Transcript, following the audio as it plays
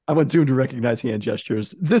I'm untuned to recognize hand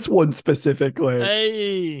gestures. This one specifically.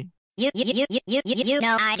 Hey. You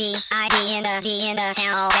know ID in the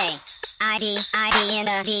town all day. ID in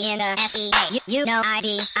the SEA. You know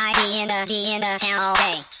ID in the town all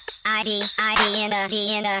day. ID in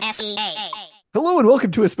the SEA. Hello and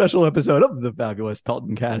welcome to a special episode of the Fabulous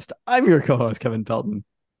Pelton Cast. I'm your co-host, Kevin Pelton.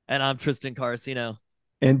 And I'm Tristan Carcino.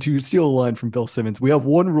 And to steal a line from Bill Simmons, we have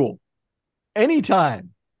one rule. Anytime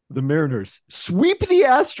the Mariners sweep the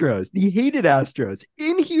Astros, the hated Astros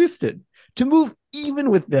in Houston, to move even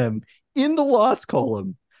with them in the loss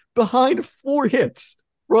column behind 4 hits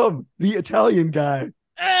from the Italian guy,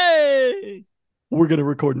 Hey! we're going to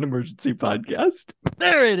record an emergency podcast.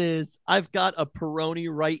 There it is. I've got a Peroni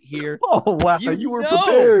right here. Oh, wow. You were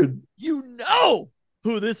prepared. You know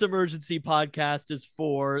who this emergency podcast is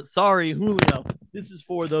for. Sorry, Julio. This is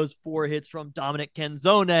for those 4 hits from Dominic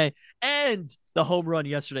Canzone and the home run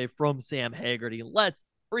yesterday from Sam Haggerty. Let's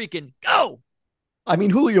freaking go. I mean,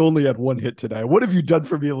 Julio only had 1 hit today. What have you done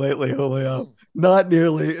for me lately, Julio? Not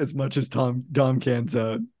nearly as much as Dom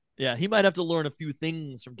Canzone. Yeah, he might have to learn a few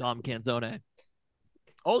things from Dom Canzone.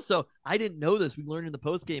 Also, I didn't know this. We learned in the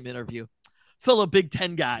post-game interview. Fellow Big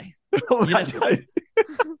Ten guy.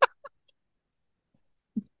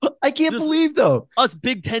 I can't believe, though. Us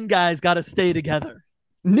Big Ten guys got to stay together.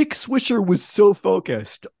 Nick Swisher was so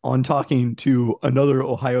focused on talking to another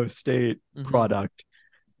Ohio State product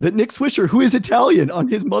that Nick Swisher, who is Italian on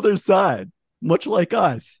his mother's side, much like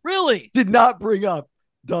us, really did not bring up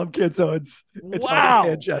Dom Canzone's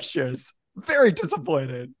hand gestures. Very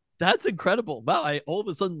disappointed. That's incredible. Wow, I all of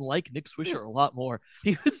a sudden like Nick Swisher a lot more.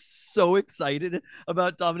 He was so excited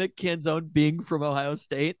about Dominic Canzone being from Ohio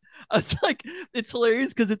State. I was like, it's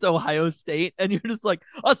hilarious because it's Ohio State, and you're just like,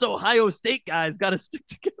 us Ohio State guys got to stick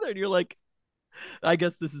together. And you're like, I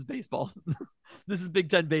guess this is baseball. This is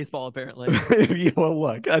Big Ten baseball, apparently. Well,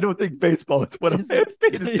 look, I don't think baseball is what Ohio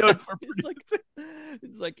State is known for.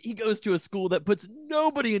 It's like he goes to a school that puts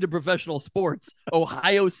nobody into professional sports,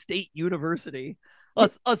 Ohio State University.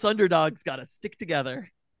 Us underdogs got to stick together.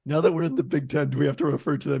 Now that we're in the Big Ten, do we have to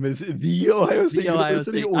refer to them as the Ohio State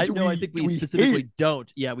University? Or I think we specifically don't.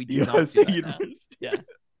 Yeah, we do not do that University. Yeah.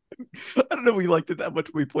 I don't know if we liked it that much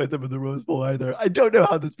when we played them in the Rose Bowl either. I don't know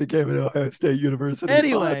how this became an Ohio State University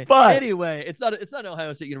anyway, pod, anyway, it's not an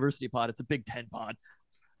Ohio State University pod. It's a Big Ten pod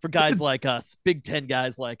for guys like us, Big Ten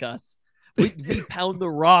guys like us. We pound the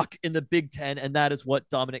rock in the Big Ten, and that is what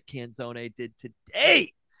Dominic Canzone did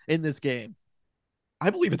today in this game. I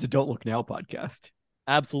believe it's a Don't Look Now podcast.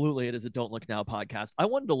 Absolutely, it is a Don't Look Now podcast. I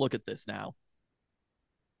wanted to look at this now.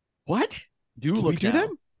 What? Can we do now.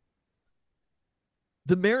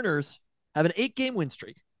 The Mariners have an 8-game win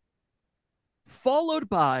streak, followed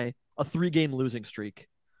by a 3-game losing streak,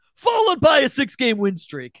 followed by a 6-game win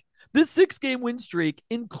streak. This 6-game win streak,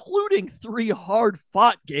 including 3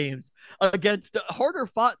 hard-fought games against harder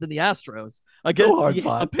fought than the Astros, against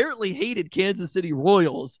the apparently hated Kansas City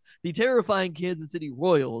Royals, the terrifying Kansas City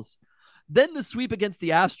Royals. Then the sweep against the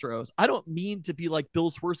Astros. I don't mean to be like Bill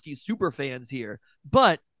Swirsky super fans here,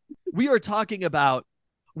 but we are talking about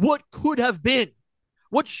what could have been,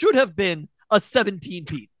 what should have been a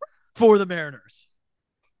 17-peat for the Mariners.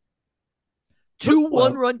 2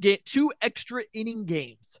 one-run game, 2 extra inning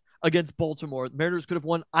games against Baltimore. The Mariners could have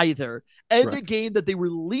won either. And a game that they were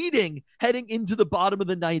leading heading into the bottom of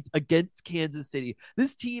the 9th against Kansas City.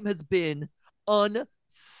 This team has been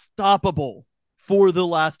unstoppable for the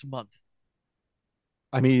last month.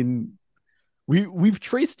 I mean, we've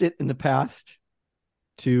traced it in the past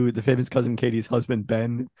to the famous cousin Katie's husband,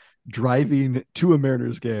 Ben, driving to a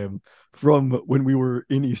Mariners game from when we were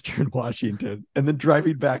in Eastern Washington and then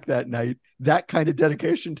driving back that night. That kind of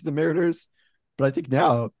dedication to the Mariners. But I think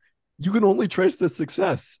now you can only trace the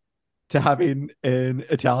success to having an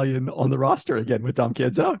Italian on the roster again with Dom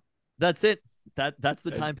Canzone. That's it. That's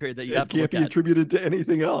the time period that you have to look at. It can't be attributed to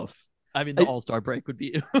anything else. I mean, the All-Star break would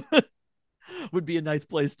be would be a nice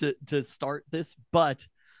place to start this, but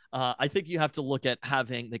I think you have to look at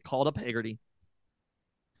they called up Haggerty.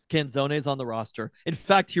 Canzone's on the roster. In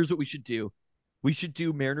fact, here's what we should do. We should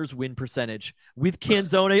do Mariners win percentage with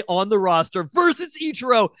Canzone on the roster versus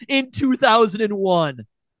Ichiro in 2001.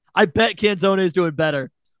 I bet Canzone is doing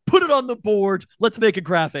better. Put it on the board. Let's make a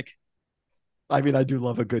graphic. I mean, I do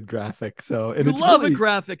love a good graphic. So, and you love a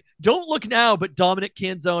graphic. Don't look now, but Dominic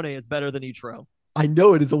Canzone is better than Ichiro. I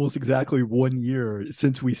know it is almost exactly 1 year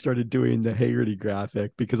since we started doing the Haggerty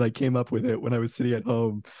graphic because I came up with it when I was sitting at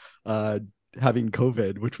home having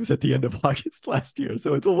COVID, which was at the end of August last year.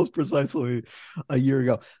 So it's almost precisely a year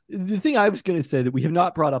ago. The thing I was going to say that we have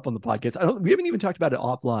not brought up on the podcast, we haven't even talked about it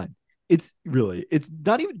offline. It's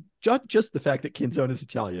not even not just the fact that Canzone is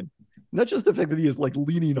Italian, not just the fact that he is like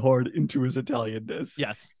leaning hard into his Italianness.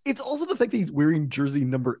 Yes. It's also the fact that he's wearing jersey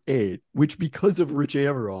number 8, which because of Rich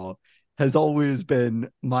Amaral has always been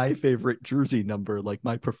my favorite jersey number, like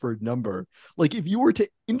my preferred number. Like if you were to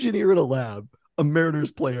engineer in a lab a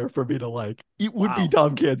Mariners player for me to like, it would be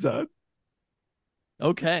Tom Canzone.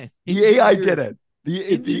 Okay. The AI did it.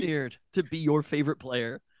 Engineered to be your favorite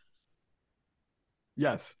player.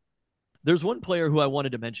 Yes. There's one player who I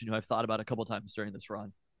wanted to mention who I've thought about a couple times during this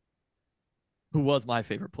run, who was my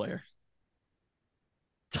favorite player.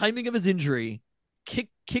 Timing of his injury,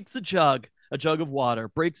 kicks a jug of water,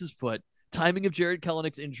 breaks his foot. Timing of Jared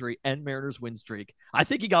Kelenick's injury and Mariners win streak. I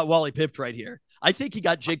think he got Wally pipped right here. I think he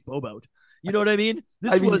got Jake Bobo'd. You know what I mean?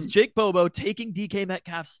 This was Jake Bobo taking DK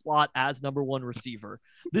Metcalf's slot as number 1 receiver.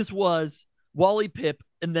 This was Wally Pipp,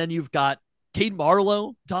 and then you've got Cade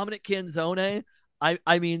Marlowe, Dominic Canzone.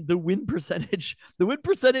 I mean, the win percentage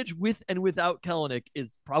with and without Kelenic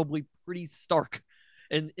is probably pretty stark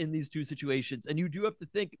in these two situations. And you do have to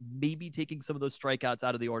think maybe taking some of those strikeouts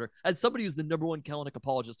out of the order, as somebody who's the number 1 Kelenic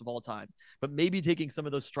apologist of all time, but maybe taking some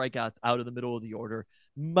of those strikeouts out of the middle of the order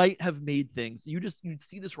might have made things. You'd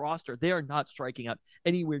see this roster. They are not striking out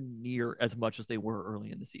anywhere near as much as they were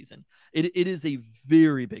early in the season. It is a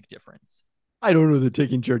very big difference. I don't know that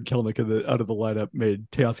taking Jared Kelenic out of the lineup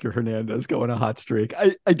made Teoscar Hernandez go on a hot streak.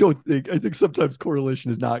 I think sometimes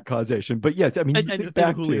correlation is not causation. But yes, I mean, and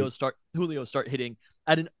Julio start hitting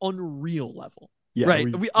at an unreal level. Yeah,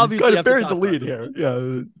 right. We obviously have buried the lead here.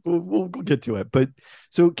 Yeah, we'll get to it. But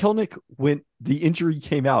so Kelenic, when the injury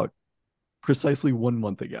came out precisely 1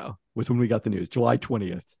 month ago, was when we got the news, July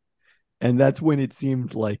 20th. And that's when it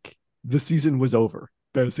seemed like the season was over.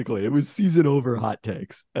 Basically, it was season over hot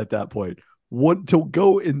takes at that point. To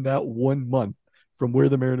go in that 1 month from where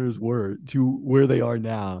the Mariners were to where they are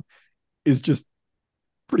now is just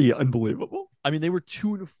pretty unbelievable. I mean, they were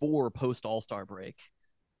 2-4 post All-Star break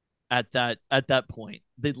at that point.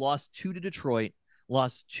 They'd lost 2 to Detroit,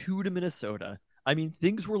 lost 2 to Minnesota. I mean,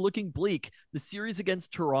 things were looking bleak. The series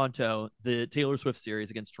against Toronto, the Taylor Swift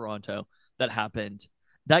series against Toronto that happened,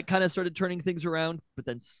 that kind of started turning things around, but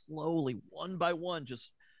then slowly, one by one,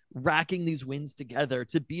 just racking these wins together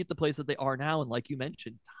to be at the place that they are now. And like you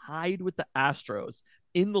mentioned, tied with the Astros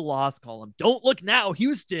in the loss column. Don't look now,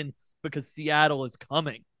 Houston, because Seattle is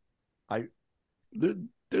coming.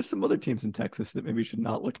 There's some other teams in Texas that maybe should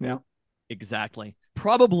not look now. Exactly.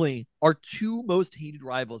 Probably our 2 most hated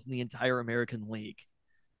rivals in the entire American League.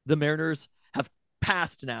 The Mariners have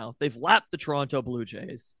passed now. They've lapped the Toronto Blue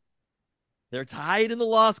Jays. They're tied in the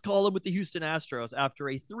loss column with the Houston Astros after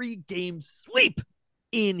a 3-game sweep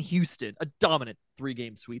in Houston, a dominant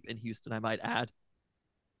 3-game sweep in Houston, I might add.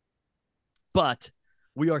 But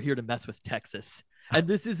we are here to mess with Texas. And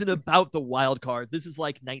this isn't about the wild card. This is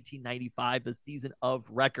like 1995, the season of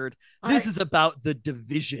record. This is about the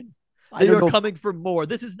division. They are coming for more.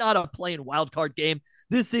 This is not a playing wild card game.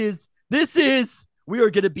 This is, we are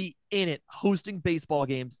going to be in it, hosting baseball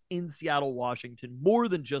games in Seattle, Washington, more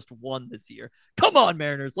than just one this year. Come on,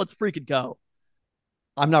 Mariners. Let's freaking go.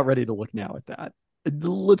 I'm not ready to look now at that.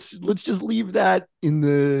 Let's just leave that in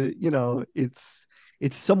the, it's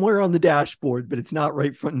somewhere on the dashboard, but it's not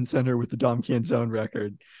right front and center with the Dom Canzone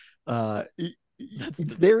record.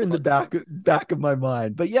 It's there in the back of my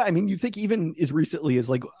mind. But yeah, I mean, you think even as recently as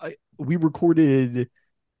like we recorded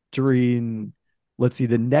during, let's see,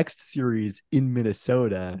 the next series in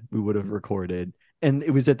Minnesota, we would have recorded. And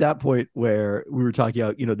it was at that point where we were talking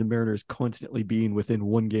about, the Mariners constantly being within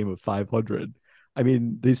 1 game of 500. I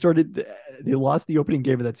mean, they lost the opening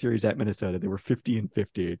game of that series at Minnesota. They were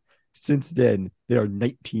 50-50. Since then, they are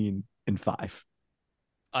 19-5.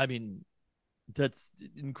 I mean, that's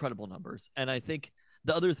incredible numbers. And I think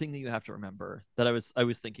the other thing that you have to remember that I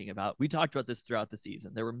was thinking about, we talked about this throughout the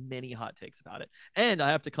season. There were many hot takes about it. And I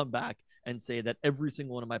have to come back and say that every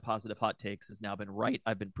single one of my positive hot takes has now been right.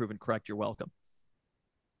 I've been proven correct. You're welcome.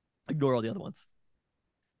 Ignore all the other ones.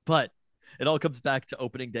 But it all comes back to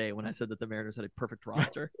opening day when I said that the Mariners had a perfect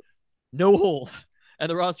roster. No holes. And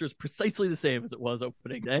the roster is precisely the same as it was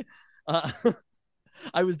opening day.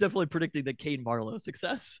 I was definitely predicting the Cade Marlowe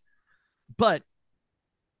success. But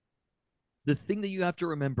the thing that you have to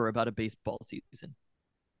remember about a baseball season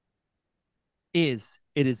is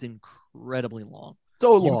it is incredibly long.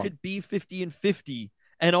 So long. You could be 50-50,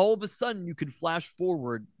 and all of a sudden you could flash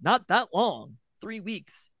forward not that long, 3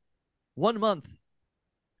 weeks, 1 month,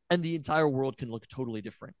 and the entire world can look totally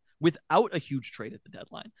different without a huge trade at the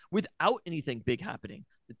deadline, without anything big happening.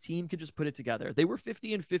 The team could just put it together. They were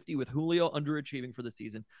 50-50 with Julio underachieving for the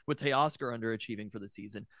season, with Teoscar underachieving for the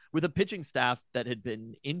season, with a pitching staff that had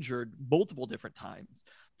been injured multiple different times.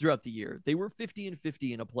 throughout the year. They were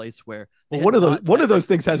 50-50 in a place where well, one of those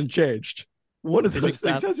things hasn't changed. One of those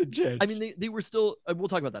things hasn't changed. I mean, they were still. We'll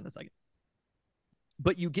talk about that in a second.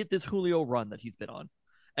 But you get this Julio run that he's been on,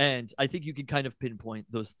 and I think you can kind of pinpoint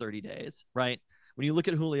those 30 days, right? When you look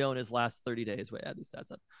at Julio in his last 30 days, wait, add these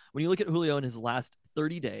stats up. When you look at Julio in his last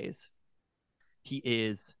 30 days, he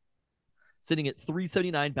is sitting at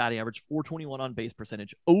 379 batting average, 421 on base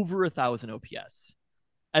percentage, over 1,000 OPS.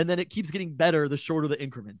 And then it keeps getting better the shorter the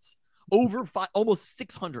increments. Almost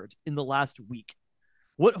 600 in the last week.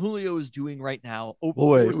 What Julio is doing right now, over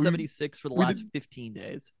 476 for the last 15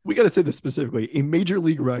 days. We got to say this specifically. A major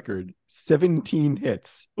league record, 17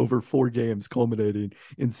 hits over 4 games culminating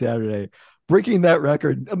in Saturday. Breaking that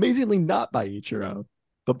record, amazingly not by Ichiro,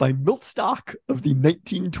 but by Milt Stock of the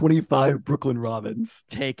 1925 Brooklyn Robins.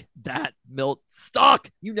 Take that, Milt Stock.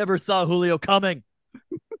 You never saw Julio coming.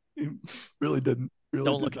 Really didn't. Really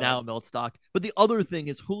Don't look now, Milt Stock. But the other thing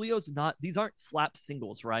is Julio's not, these aren't slap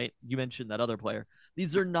singles, right? You mentioned that other player.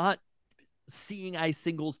 These are not seeing eye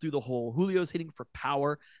singles through the hole. Julio's hitting for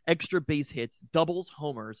power, extra base hits, doubles,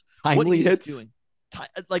 homers. Timely hits. Doing,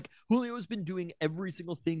 like Julio's been doing every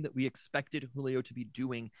single thing that we expected Julio to be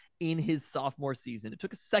doing in his sophomore season. It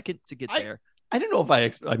took a second to get there. I don't know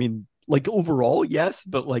if I mean, like overall, yes,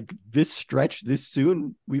 but like this stretch, this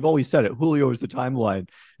soon, we've always said it. Julio is the timeline,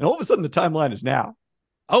 and all of a sudden, the timeline is now.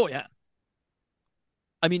 Oh yeah.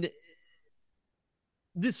 I mean,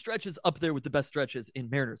 this stretch is up there with the best stretches in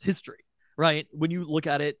Mariners history, right? When you look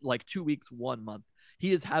at it, like 2 weeks, 1 month,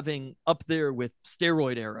 he is having up there with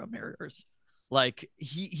steroid era Mariners. Like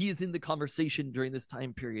he is in the conversation during this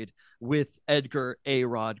time period with Edgar,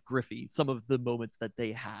 A-Rod, Griffey, some of the moments that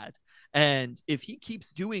they had. And if he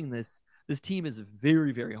keeps doing this team is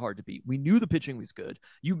very, very hard to beat. We knew the pitching was good.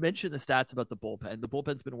 You mentioned the stats about the bullpen. The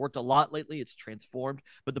bullpen's been worked a lot lately. It's transformed,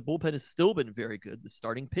 but the bullpen has still been very good. The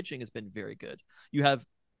starting pitching has been very good. You have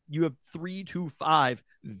 3 to 5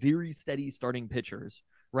 very steady starting pitchers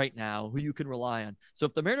right now who you can rely on. So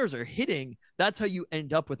if the Mariners are hitting, that's how you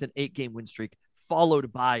end up with an 8-game win streak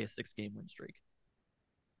followed by a 6-game win streak.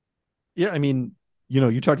 Yeah, I mean,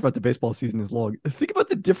 you talked about the baseball season is long. Think about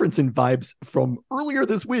the difference in vibes from earlier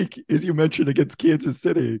this week, as you mentioned, against Kansas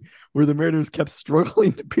City, where the Mariners kept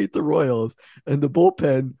struggling to beat the Royals and the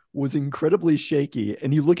bullpen was incredibly shaky.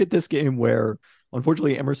 And you look at this game where,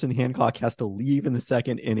 unfortunately, Emerson Hancock has to leave in the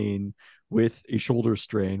second inning with a shoulder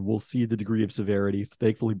strain. We'll see the degree of severity.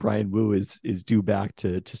 Thankfully, Brian Wu is due back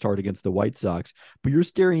to start against the White Sox. But you're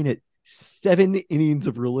staring at 7 innings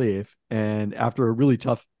of relief. And after a really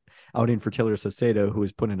tough outing for Taylor Saucedo, who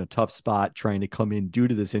was put in a tough spot trying to come in due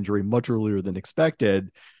to this injury much earlier than expected,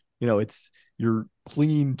 you're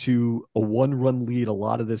clinging to a 1-run lead a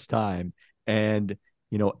lot of this time. And,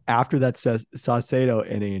 after that Saucedo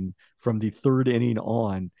inning, from the 3rd inning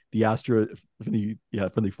on, the Astros, from the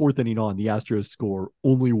 4th inning on, the Astros score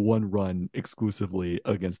only 1 run exclusively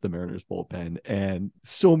against the Mariners bullpen, and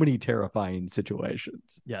so many terrifying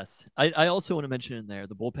situations. Yes. I also want to mention in there,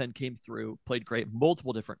 the bullpen came through, played great,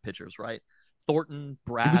 multiple different pitchers, right? Thornton,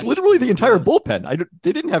 Brash. It was literally the entire bullpen.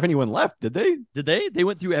 They didn't have anyone left, did they? Did they? They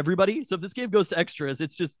went through everybody. So if this game goes to extras,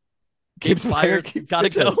 it's just Gabe Spires, gotta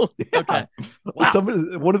go. Yeah. Okay. Wow.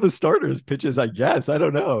 One of the starters pitches, I guess. I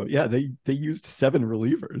don't know. Yeah, they used 7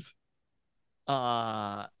 relievers.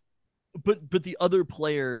 But the other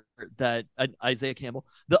player that Isaiah Campbell,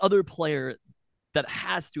 the other player that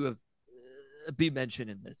has to have be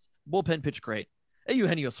mentioned in this bullpen pitch great.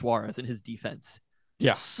 Eugenio Suarez and his defense.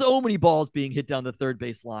 Yeah. So many balls being hit down the third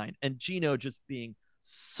base line, and Gino just being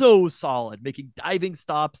so solid, making diving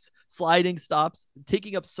stops, sliding stops,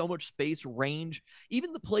 taking up so much space, range.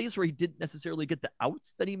 Even the plays where he didn't necessarily get the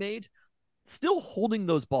outs that he made, still holding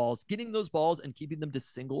those balls, getting those balls and keeping them to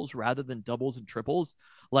singles rather than doubles and triples.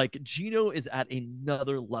 Like Gino is at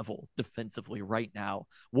another level defensively right now,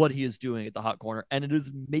 what he is doing at the hot corner. And it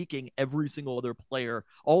is making every single other player,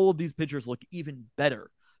 all of these pitchers, look even better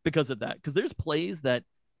because of that. Because there's plays that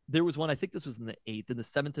there was one, I think this was in the 8th, in the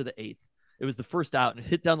 7th or the 8th. It was the first out and it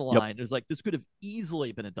hit down the line. Yep. It was like, this could have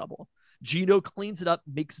easily been a double. Gino cleans it up,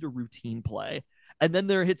 makes it a routine play. And then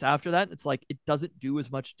there are hits after that. It's like, it doesn't do as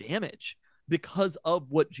much damage because of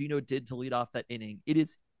what Gino did to lead off that inning. It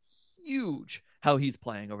is huge how he's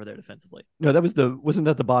playing over there defensively. No, wasn't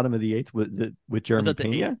that the bottom of the 8th with Jeremy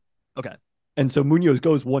Pena? Okay. And so Munoz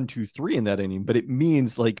goes 1-2-3 in that inning, but it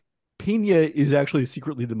means like Pena is actually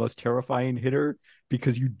secretly the most terrifying hitter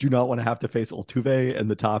because you do not want to have to face Altuve and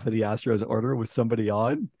the top of the Astros order with somebody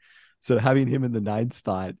on. So having him in the 9th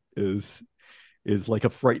spot is is like a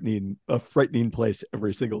frightening place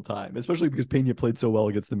every single time, especially because Pena played so well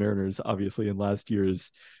against the Mariners, obviously in last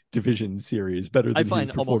year's division series, better I than he has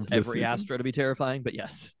find almost performed this every season. Astro to be terrifying, but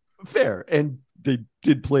yes. Fair. And they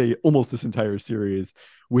did play almost this entire series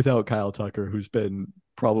without Kyle Tucker, who's been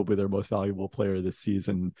probably their most valuable player this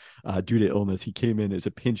season due to illness. He came in as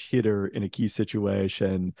a pinch hitter in a key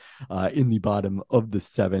situation in the bottom of the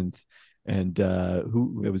seventh. And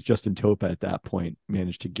who it was Justin Topa at that point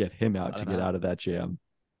managed to get him out to get out of that jam.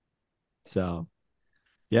 So,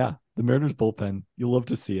 yeah, the Mariners bullpen, you'll love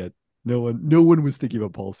to see it. No one was thinking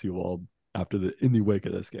about Paul Sewald in the wake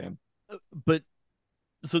of this game. But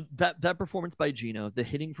so that performance by Gino, the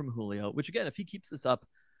hitting from Julio, which again, if he keeps this up,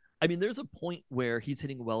 I mean, there's a point where he's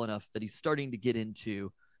hitting well enough that he's starting to get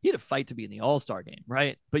into. He had a fight to be in the All-Star game,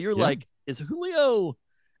 right? But you're like, is Julio?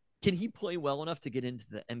 Can he play well enough to get into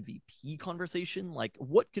the MVP conversation? Like,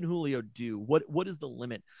 what can Julio do? What is the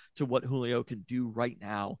limit to what Julio can do right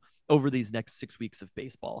now over these next 6 weeks of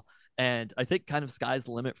baseball? And I think kind of sky's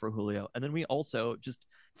the limit for Julio. And then we also just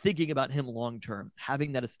thinking about him long term,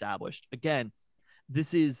 having that established. Again,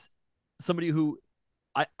 this is somebody who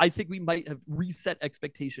I think we might have reset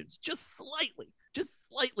expectations just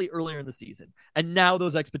slightly earlier in the season. And now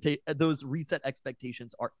those reset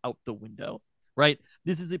expectations are out the window, right?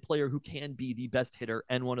 This is a player who can be the best hitter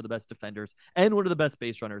and one of the best defenders and one of the best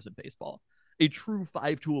base runners in baseball. A true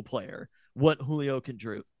five-tool player, what Julio can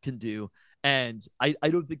do. And I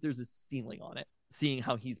don't think there's a ceiling on it, seeing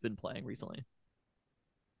how he's been playing recently.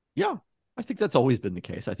 Yeah, I think that's always been the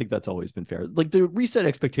case. I think that's always been fair. Like the reset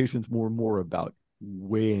expectations more about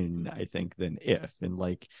when, I think, than if. And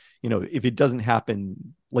like, if it doesn't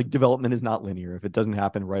happen, like development is not linear. If it doesn't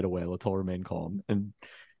happen right away, let's all remain calm. And,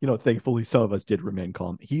 thankfully some of us did remain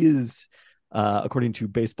calm. He is, according to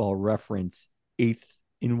Baseball Reference, 8th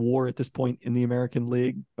in WAR at this point in the American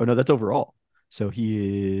League. Oh no, that's overall. So he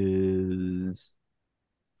is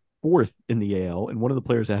 4th in the AL, and one of the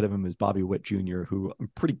players ahead of him is Bobby Witt Jr., who I'm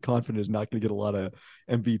pretty confident is not going to get a lot of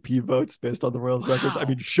MVP votes based on the Royals records. I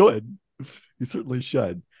mean, he certainly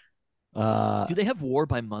should. Do they have WAR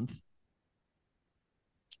by month?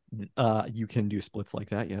 You can do splits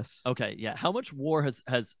like that, yes. Okay, yeah. How much WAR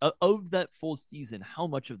has of that full season? How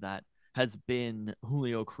much of that has been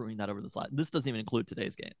Julio accruing that over the slot? This doesn't even include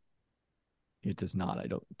today's game. It does not. I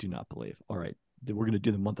do not believe. All right, we're going to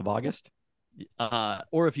do the month of August.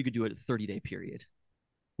 Or if you could do it a 30-day period.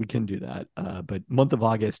 We can do that. But month of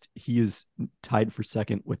August, he is tied for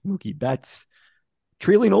second with Mookie Betts,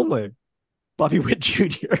 trailing only Bobby Witt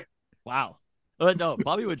Jr. Wow. No,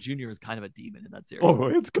 Bobby Witt Jr. is kind of a demon in that series. Oh,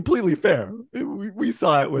 it's completely fair. We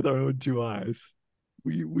saw it with our own two eyes.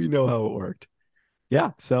 We know how it worked.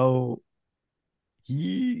 Yeah, so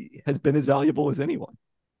he has been as valuable as anyone.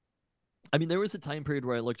 I mean, there was a time period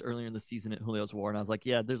where I looked earlier in the season at Julio's WAR, and I was like,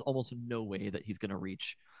 yeah, there's almost no way that he's going to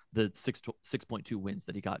reach the 6.2 wins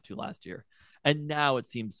that he got to last year. And now it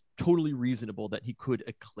seems totally reasonable that he could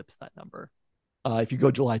eclipse that number. If you go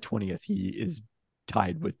July 20th, he is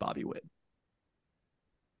tied with Bobby Witt.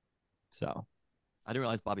 So I didn't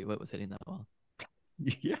realize Bobby Witt was hitting that well.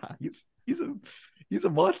 Yeah, he's a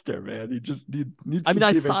monster, man. He just needs. I mean,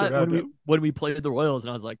 I saw it when we played the Royals, and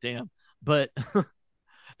I was like, damn. But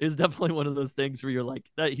it's definitely one of those things where you're like,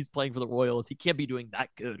 he's playing for the Royals. He can't be doing that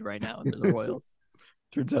good right now for the Royals.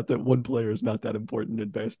 Turns out that one player is not that important in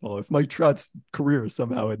baseball. If Mike Trout's career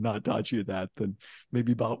somehow had not taught you that, then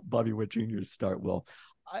maybe Bobby Witt Jr.'s start will.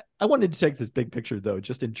 I wanted to take this big picture, though,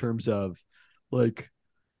 just in terms of, like,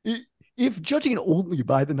 if judging only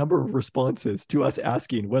by the number of responses to us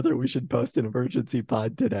asking whether we should post an emergency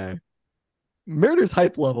pod today, Mariners'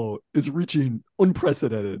 hype level is reaching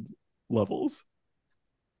unprecedented levels.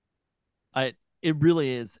 It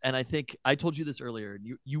really is. And I think I told you this earlier,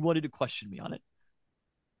 and you wanted to question me on it.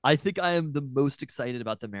 I think I am the most excited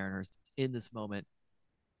about the Mariners in this moment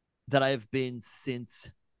that I have been since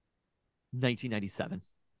 1997.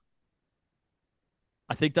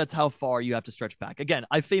 I think that's how far you have to stretch back. Again,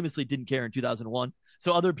 I famously didn't care in 2001,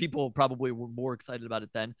 so other people probably were more excited about it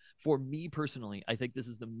then. For me personally, I think this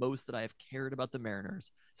is the most that I have cared about the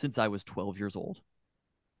Mariners since I was 12 years old.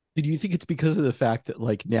 Do you think it's because of the fact that,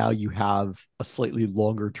 like, now you have a slightly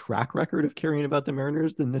longer track record of caring about the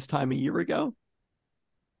Mariners than this time a year ago?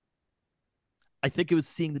 I think it was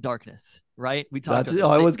seeing the darkness, right? We talked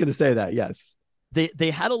about I was going to say that, yes.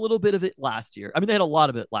 They had a little bit of it last year. I mean, they had a lot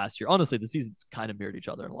of it last year. Honestly, the seasons kind of mirrored each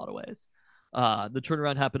other in a lot of ways. The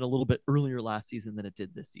turnaround happened a little bit earlier last season than it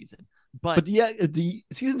did this season. But yeah, the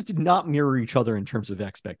seasons did not mirror each other in terms of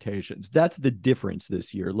expectations. That's the difference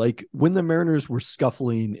this year. Like when the Mariners were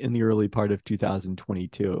scuffling in the early part of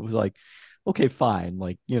 2022, it was like, okay, fine.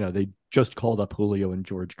 Like, they just called up Julio and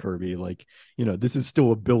George Kirby. Like, this is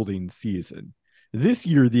still a building season. This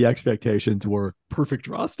year, the expectations were perfect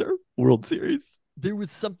roster, World Series. There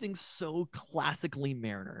was something so classically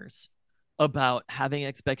Mariners about having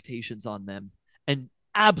expectations on them and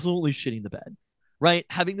absolutely shitting the bed, right?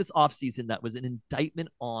 Having this offseason that was an indictment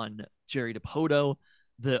on Jerry DePoto,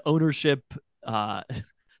 the ownership, uh,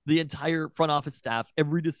 the entire front office staff,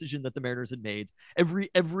 every decision that the Mariners had made,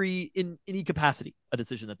 every in any capacity, a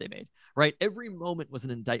decision that they made, right? Every moment was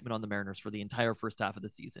an indictment on the Mariners for the entire first half of the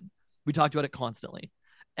season. We talked about it constantly.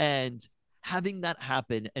 And having that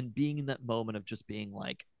happen and being in that moment of just being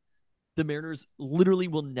like, the Mariners literally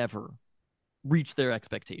will never reach their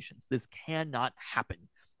expectations. This cannot happen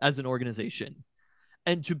as an organization.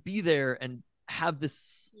 And to be there and have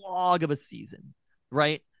this slog of a season,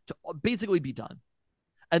 right? To basically be done.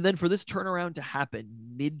 And then for this turnaround to happen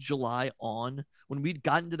mid-July on, when we'd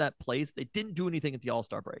gotten to that place, they didn't do anything at the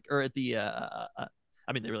All-Star break or at the, I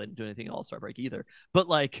mean, they really didn't do anything at All-Star break either, but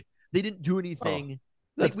like they didn't do Oh, anything.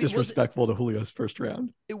 that's disrespectful to Julio's first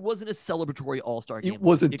round. It wasn't a celebratory All-Star game. It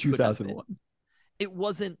wasn't it 2001. It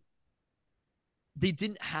wasn't. They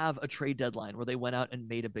didn't have a trade deadline where they went out and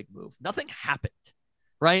made a big move. Nothing happened,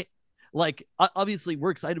 right? Like, obviously,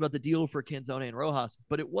 we're excited about the deal for Canzone and Rojas,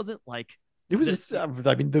 but it wasn't like it was just,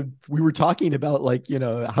 I mean, we were talking about like,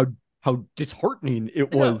 how disheartening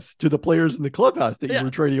it was to the players in the clubhouse that you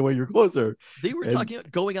were trading away your closer. They were talking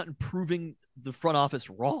about going out and proving the front office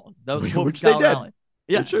wrong. That was which they did.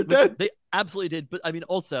 Yeah, they sure did. They absolutely did. But I mean,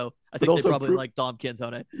 also, I think they probably like Dom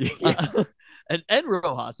Canzone and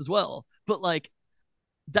Rojas as well. But like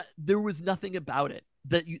that, there was nothing about it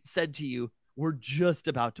that you said to you, we're just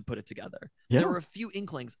about to put it together. Yeah. There were a few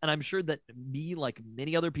inklings, and I'm sure that me, like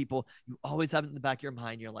many other people, you always have it in the back of your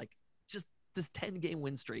mind. You're like, just this 10-game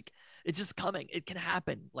win streak. It's just coming. It can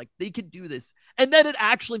happen. Like they could do this. And then it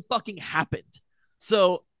actually fucking happened.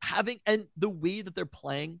 So and the way that they're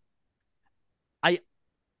playing,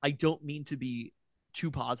 I don't mean to be too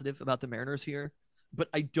positive about the Mariners here, but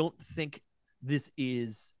I don't think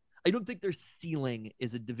their ceiling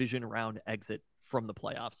is a division round exit from the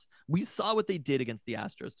playoffs. We saw what they did against the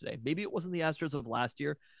Astros today. Maybe it wasn't the Astros of last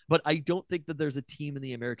year, but I don't think that there's a team in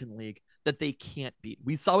the American League that they can't beat.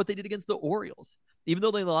 We saw what they did against the Orioles. Even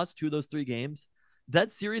though they lost 2 of those 3 games,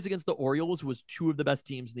 that series against the Orioles was 2 of the best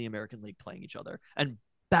teams in the American League playing each other and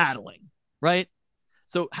battling, right?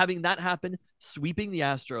 So having that happen, sweeping the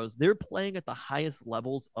Astros, they're playing at the highest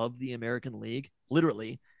levels of the American League,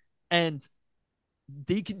 literally, and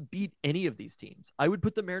they can beat any of these teams. I would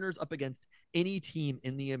put the Mariners up against any team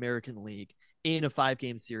in the American League in a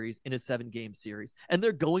 5-game series, in a 7-game series, and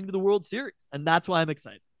they're going to the World Series, and that's why I'm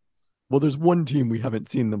excited. Well, there's one team we haven't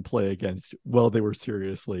seen them play against while they were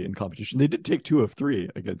seriously in competition. They did take 2 of 3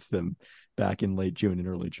 against them back in late June and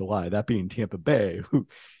early July, that being Tampa Bay, who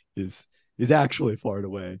is actually far and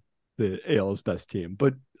away the AL's best team.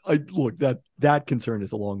 But look, that concern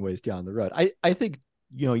is a long ways down the road. I think,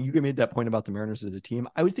 you made that point about the Mariners as a team.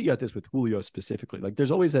 I was thinking about this with Julio specifically. Like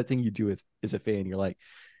there's always that thing you do as a fan. You're like,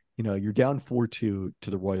 you're down 4-2 to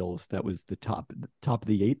the Royals. That was the top of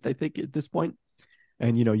the 8th, I think, at this point.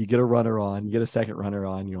 And, you get a runner on, you get a second runner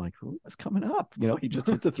on. You're like, what's coming up? He just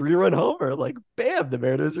hits a 3-run homer. Like, bam, the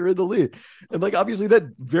Mariners are in the lead. And like, obviously that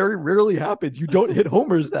very rarely happens. You don't hit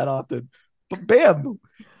homers that often. But bam,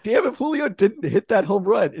 damn if Julio didn't hit that home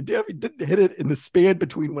run. And damn, he didn't hit it in the span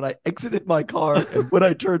between when I exited my car and when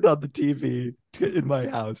I turned on the TV in my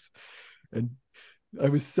house. And I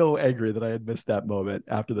was so angry that I had missed that moment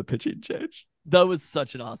after the pitching change. That was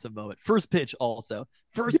such an awesome moment. First pitch also.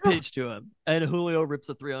 Pitch to him. And Julio rips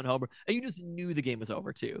a 3-0 homer. And you just knew the game was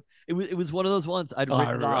over too. It was one of those ones I'd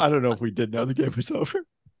written off. I don't know if we did know the game was over.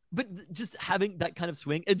 But just having that kind of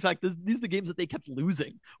swing. In fact, these are the games that they kept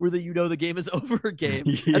losing, where the game is over game.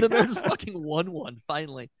 Yeah. And the Mariners fucking won one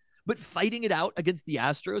finally. But fighting it out against the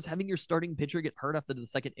Astros, having your starting pitcher get hurt after the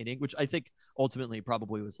second inning, which I think ultimately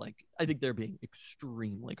probably was like, I think they're being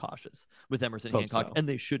extremely cautious with Emerson Hancock, and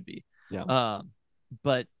they should be. Yeah.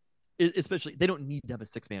 But especially, they don't need to have a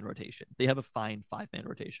 6-man rotation. They have a fine 5-man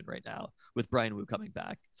rotation right now with Brian Wu coming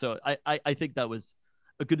back. So I think that was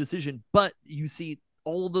a good decision. But you see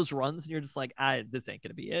all of those runs, and you're just like, this ain't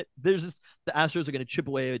gonna be it. There's just the Astros are gonna chip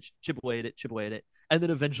away at it, and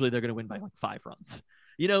then eventually they're gonna win by like 5 runs.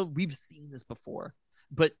 We've seen this before,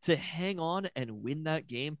 but to hang on and win that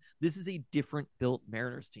game, this is a different built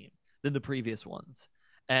Mariners team than the previous ones.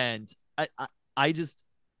 And I just,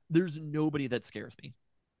 there's nobody that scares me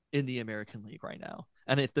in the American League right now.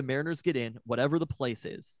 And if the Mariners get in, whatever the place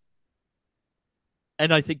is,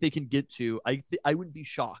 and I think they can get to, I wouldn't be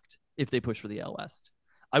shocked if they push for the AL West.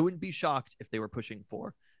 I wouldn't be shocked if they were pushing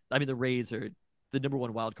for. I mean, the Rays are the number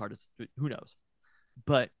one wild card. Is who knows,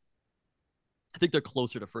 but I think they're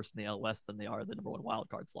closer to first in the AL West than they are the number one wild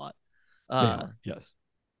card slot. They Uh, are, yes.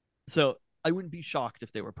 so I wouldn't be shocked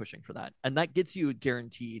if they were pushing for that, and that gets you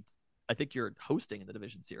guaranteed. I think you're hosting in the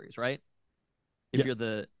division series, right? If you're Yes.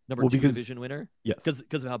 the number Well, two because division winner, yes,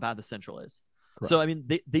 because of how bad the Central is. correct. So I mean,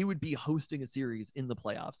 they would be hosting a series in the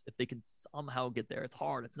playoffs if they can somehow get there. It's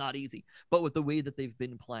hard, it's not easy, but with the way that they've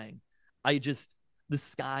been playing, I just the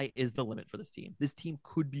sky is the limit for this team. This team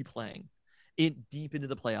could be playing in deep into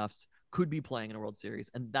the playoffs, could be playing in a World Series,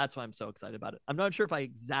 and that's why I'm so excited about it. I'm not sure if I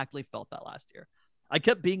exactly felt that last year. I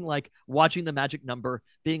kept being like watching the magic number,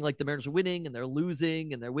 being like the Mariners are winning and they're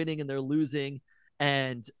losing and they're winning and they're losing,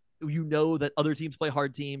 and you know that other teams play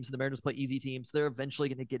hard teams and the Mariners play easy teams, so they're eventually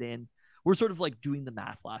going to get in. We're sort of like doing the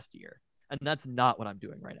math last year, and that's not what I'm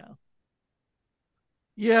doing right now.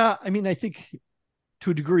 Yeah, I mean, I think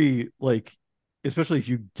to a degree, like, especially if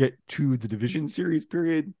you get to the division series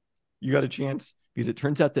period, you got a chance because it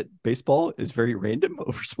turns out that baseball is very random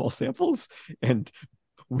over small samples, and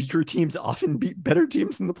weaker teams often beat better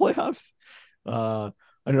teams in the playoffs.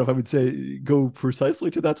 I don't know if I would say go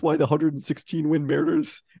precisely to that's why the 116 win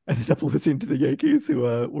Mariners ended up losing to the Yankees, who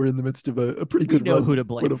were in the midst of a pretty We good know run who to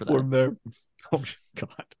blame for form that. there. Oh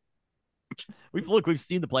God! We've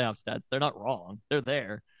seen the playoff stats. They're not wrong. They're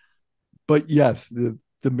there. But yes, the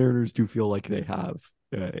Mariners do feel like they have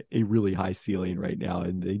a really high ceiling right now,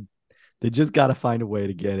 and they just got to find a way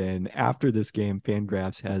to get in. After this game,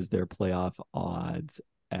 Fangraphs has their playoff odds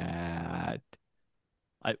at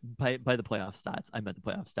By the playoff stats, I meant the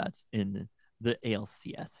playoff stats in the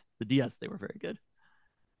ALCS. The DS, they were very good.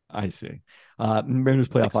 I see. Mariners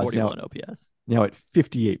playoff odds 641 OPS. now at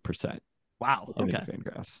 58%. Wow. According Okay. to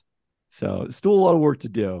Fangraphs. So still a lot of work to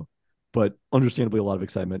do, but understandably a lot of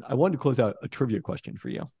excitement. I wanted to close out a trivia question for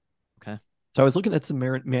you. Okay. So I was looking at some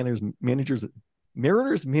Mariners managerial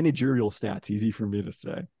stats, easy for me to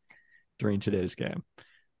say, during today's game.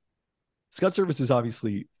 Scott Service is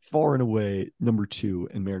obviously far and away number 2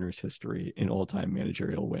 in Mariners history in all-time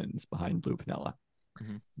managerial wins behind Lou Piniella.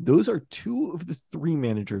 Mm-hmm. Those are 2 of the 3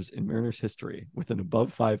 managers in Mariners history with an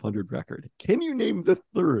above 500 record. Can you name the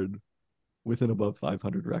third with an above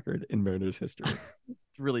 500 record in Mariners history? It's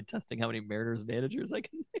really testing how many Mariners managers I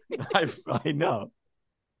can name. I know.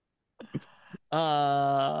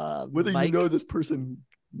 Whether Mike, you know this person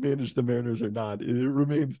managed the Mariners or not, it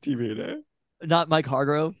remains TBA. not Mike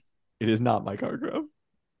Hargrove. It is not Mike Hargrove.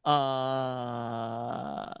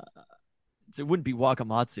 So it wouldn't be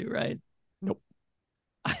Wakamatsu, right? Nope.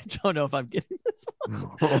 I don't know if I'm getting this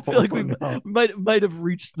one. I feel like we might have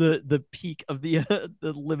reached the peak of the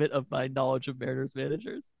limit of my knowledge of Mariners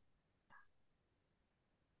managers.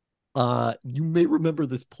 You may remember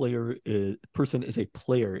this person is a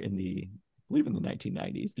player in I believe in the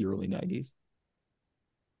 1990s, the early 90s.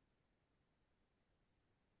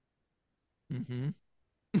 Mm-hmm.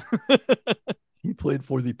 He played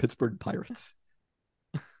for the Pittsburgh Pirates.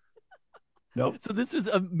 Nope. So this was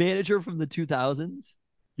a manager from the 2000s.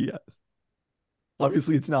 Yes.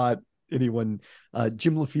 Obviously, it's not anyone.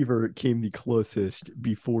 Jim Lefevre came the closest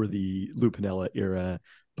before the Lou Piniella era,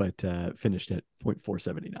 but finished at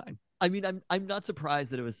 .479. I mean, I'm not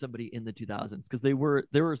surprised that it was somebody in the 2000s because there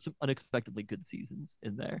were some unexpectedly good seasons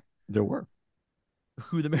in there. There were.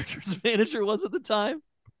 Who the Mariners manager was at the time?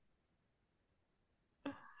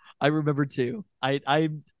 I remember too.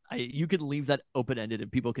 You can leave that open ended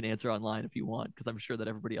and people can answer online if you want because I'm sure that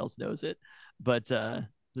everybody else knows it. But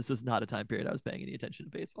this was not a time period I was paying any attention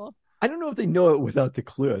to baseball. I don't know if they know it without the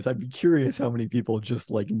clues. I'd be curious how many people just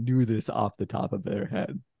like knew this off the top of their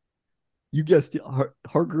head. You guessed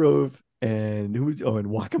Hargrove and and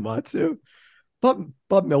Wakamatsu.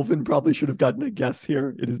 Bob Melvin probably should have gotten a guess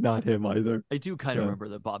here. It is not him either. I do kind of remember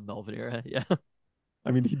the Bob Melvin era. Yeah. I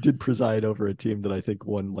mean, he did preside over a team that I think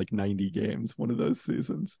won like 90 games one of those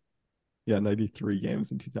seasons. Yeah, 93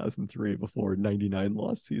 games in 2003 before 99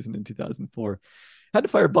 lost season in 2004. Had to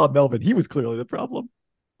fire Bob Melvin. He was clearly the problem.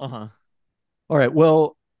 Uh-huh. All right.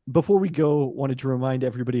 Well, before we go, wanted to remind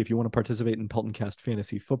everybody if you want to participate in Peltoncast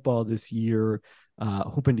Fantasy Football this year,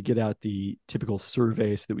 hoping to get out the typical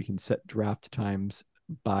survey so that we can set draft times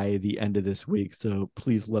by the end of this week. So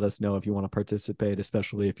please let us know if you want to participate,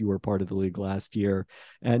 especially if you were part of the league last year.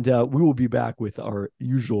 And we will be back with our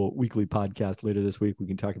usual weekly podcast later this week. We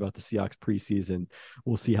can talk about the Seahawks preseason.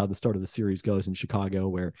 We'll see how the start of the series goes in Chicago,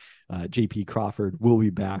 where JP Crawford will be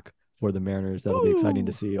back for the Mariners. That'll be exciting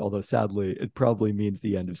to see. Although sadly, it probably means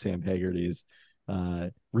the end of Sam Haggerty's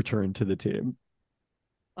return to the team.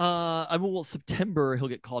 Well, September he'll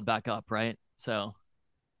get called back up, right? So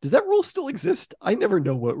Does that rule still exist? I never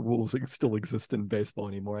know what rules still exist in baseball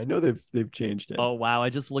anymore. I know they've changed it. Oh wow, I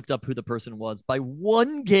just looked up who the person was by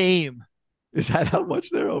one game. Is that how much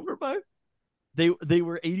they're over by? They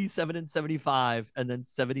were 87 and 75 and then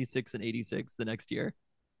 76 and 86 the next year.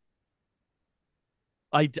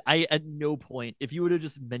 I at no point, if you would have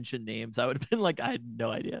just mentioned names, I would have been like, I had no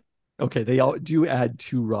idea. Okay, they all do add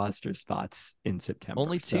 2 roster spots in September.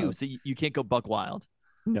 Only two, so you can't go buck wild.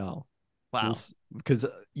 No, Wow. because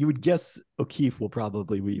you would guess O'Keefe will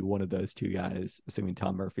probably be one of those 2 guys, assuming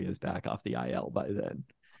Tom Murphy is back off the IL by then.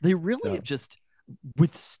 They really So have just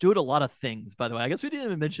withstood a lot of things, by the way. I guess we didn't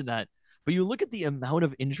even mention that. But you look at the amount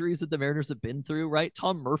of injuries that the Mariners have been through, right?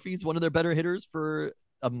 Tom Murphy's one of their better hitters for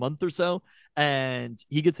a month or so, and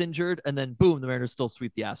he gets injured, and then boom, the Mariners still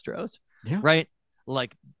sweep the Astros, yeah, right?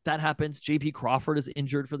 Like that happens. JP Crawford is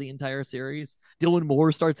injured for the entire series. Dylan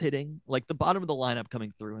Moore starts hitting. Like the bottom of the lineup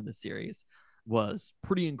coming through in this series was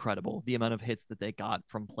pretty incredible. The amount of hits that they got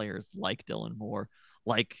from players like Dylan Moore,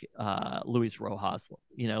 like Luis Rojas,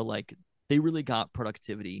 like they really got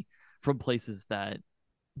productivity from places that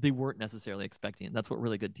they weren't necessarily expecting. And that's what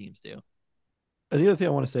really good teams do. and the other thing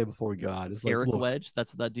I want to say before we go out is like, Eric look, Wedge,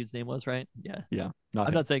 that's what that dude's name was, right? Yeah. yeah, not I'm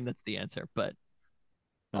him, not saying that's the answer, but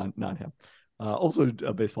not him. Also,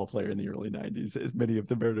 a baseball player in the early '90s, as many of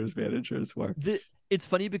the Mariners managers were. it's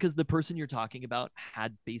funny because the person you're talking about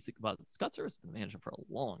had Scott Service has been the manager for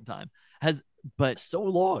a long time, but So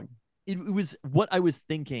long. it was what I was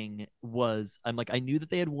thinking was I'm like, I knew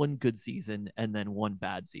that they had one good season and then one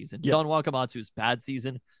bad season. Yeah. Don Wakamatsu's bad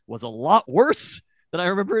season was a lot worse than I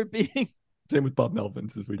remember it being. Same with Bob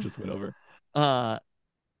Melvin's, as we just went over. But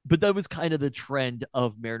that was kind of the trend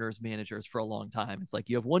of Mariners managers for a long time. It's like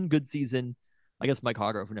you have one good season. I guess Mike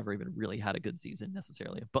Hargrove never even really had a good season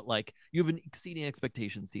necessarily, but like you have an exceeding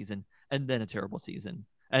expectation season and then a terrible season.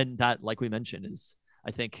 And that, like we mentioned, is I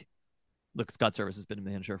think look, Scott Service has been a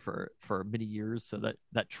manager for many years, so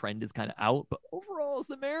that trend is kind of out. But overall, as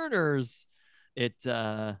the Mariners, it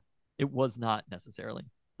was not necessarily.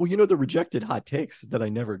 Well, the rejected hot takes that I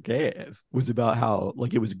never gave was about how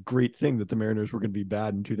like it was a great thing that the Mariners were going to be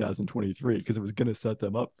bad in 2023 because it was going to set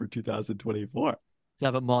them up for 2024. To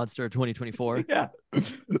have a monster 2024. Yeah.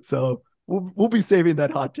 So we'll be saving that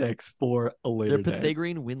hot takes for a later Their day.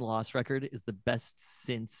 Pythagorean win-loss record is the best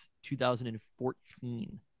since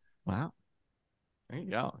 2014. Wow. There you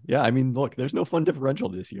go. Yeah, I mean, look, there's no fun differential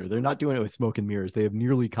this year. They're not doing it with smoke and mirrors. They have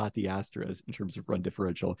nearly caught the Astros in terms of run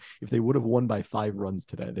differential. If they would have won by 5 runs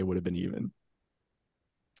today, they would have been even.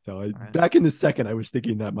 So back in the second, I was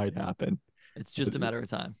thinking that might happen. It's just a matter of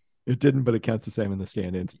time. It didn't, but it counts the same in the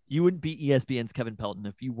standings. You wouldn't beat ESPN's Kevin Pelton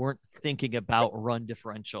if you weren't thinking about run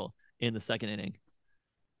differential in the second inning.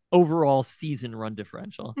 Overall season run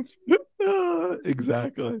differential.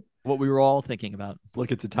 Exactly. What we were all thinking about.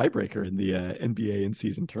 Look, it's a tiebreaker in the NBA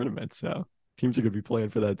in-season tournament, so teams are going to be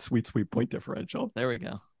playing for that sweet point differential. There we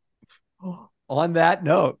go. On that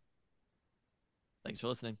note, thanks for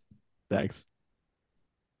listening. Thanks.